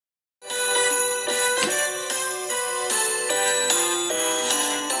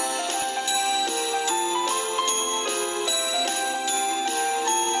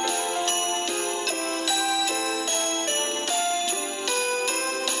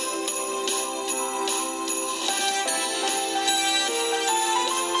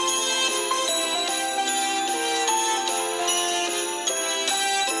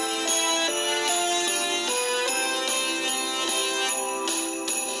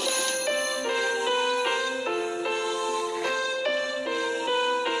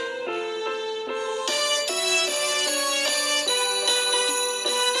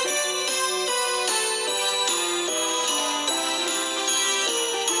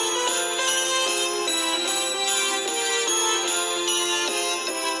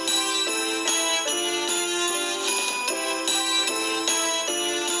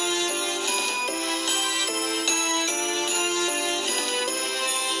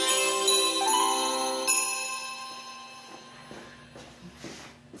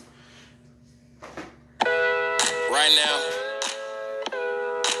Right now,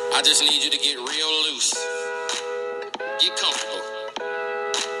 I just need you to get real loose. Get comfortable.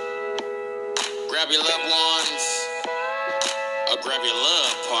 Grab your loved ones, or grab your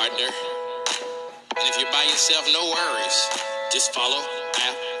love partner. And if you're by yourself, no worries. Just follow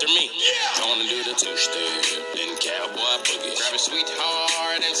after me. Gonna do the two-step, then cowboy boogie. Grab a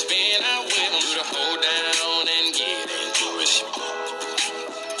sweetheart and spin out with them. Do the hold down and get into it.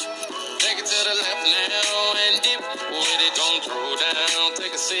 Take it to the left now and dip with it. Don't throw down,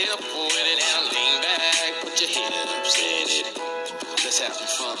 take a sip with it. Now lean back, put your hips in it. Let's have some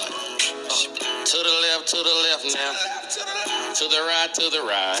fun. To the left now. To the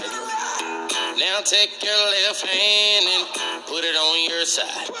right. Now take your left hand and put it on your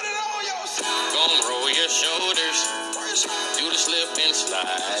side. Gonna roll your shoulders. Do the slip and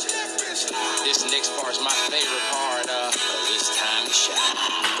slide. This next part's my favorite part of this time to shine.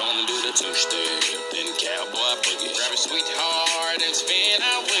 Gonna do the two-step, then cowboy boogie. Grab a sweetheart and spin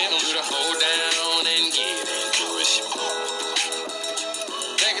out with them. Do the hold down and get into it.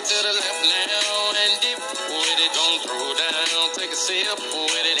 Take it to the left now and dip with it. Don't throw down, take a sip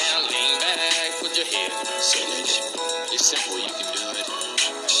with it. Now lean back, put your hips in it. It's simple, you can do it.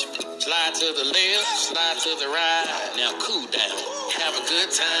 Slide to the left, slide to the right. Now cool down, have a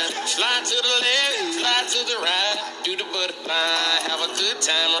good time. Slide to the left, slide to the right. Do the butterfly, have a good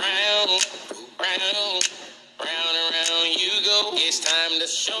time. Round, round, round and round you go. It's time to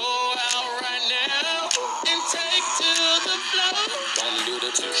show out right now and take to the floor. Gonna do the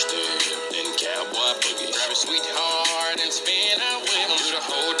two-step, then cowboy boogie. Grab a sweetheart and spin out with them. Do the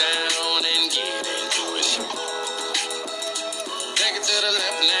hold down and get into it. Take it to the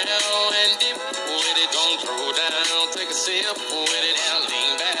left now and dip with it. Don't throw down, take a sip with it. Now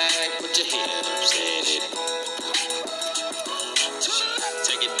lean back, put your hips in it.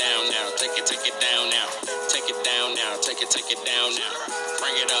 Take it down now, take it down now. Take it down now, take it down now.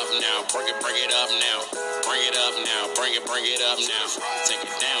 Bring it up now, bring it up now. Bring it up now, bring it up now. Take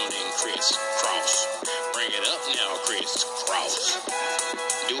it down and crisscross. Bring it up now, crisscross.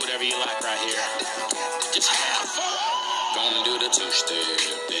 Do whatever you like right here. Just have fun. Gonna do the two-step,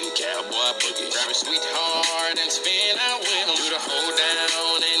 then cowboy boogie. Grab a sweetheart and spin out with them. Do the hold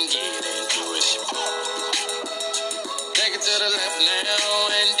down and get into it. Take it to the left now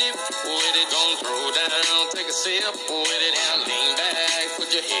and dip with it. Don't throw down, take a sip with it. Now lean back,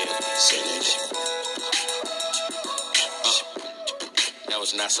 put your hips in it. That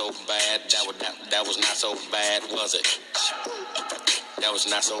was not so bad. That was not so bad, was it? That was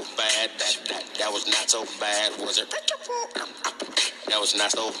not so bad. That was not so bad, was it? That was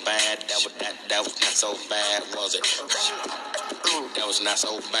not so bad. That was not so bad, was it? That was not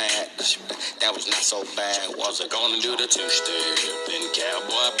so bad. That was not so bad, was it? Gonna do the two-step, then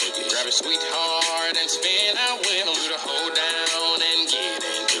cowboy boogie. Grab a sweetheart and spin out with them. Do the hold down and get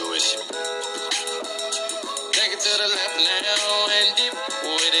into it. Take it to the left now and dip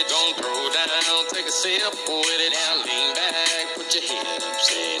with it. Don't throw down, take a sip with it. Now lean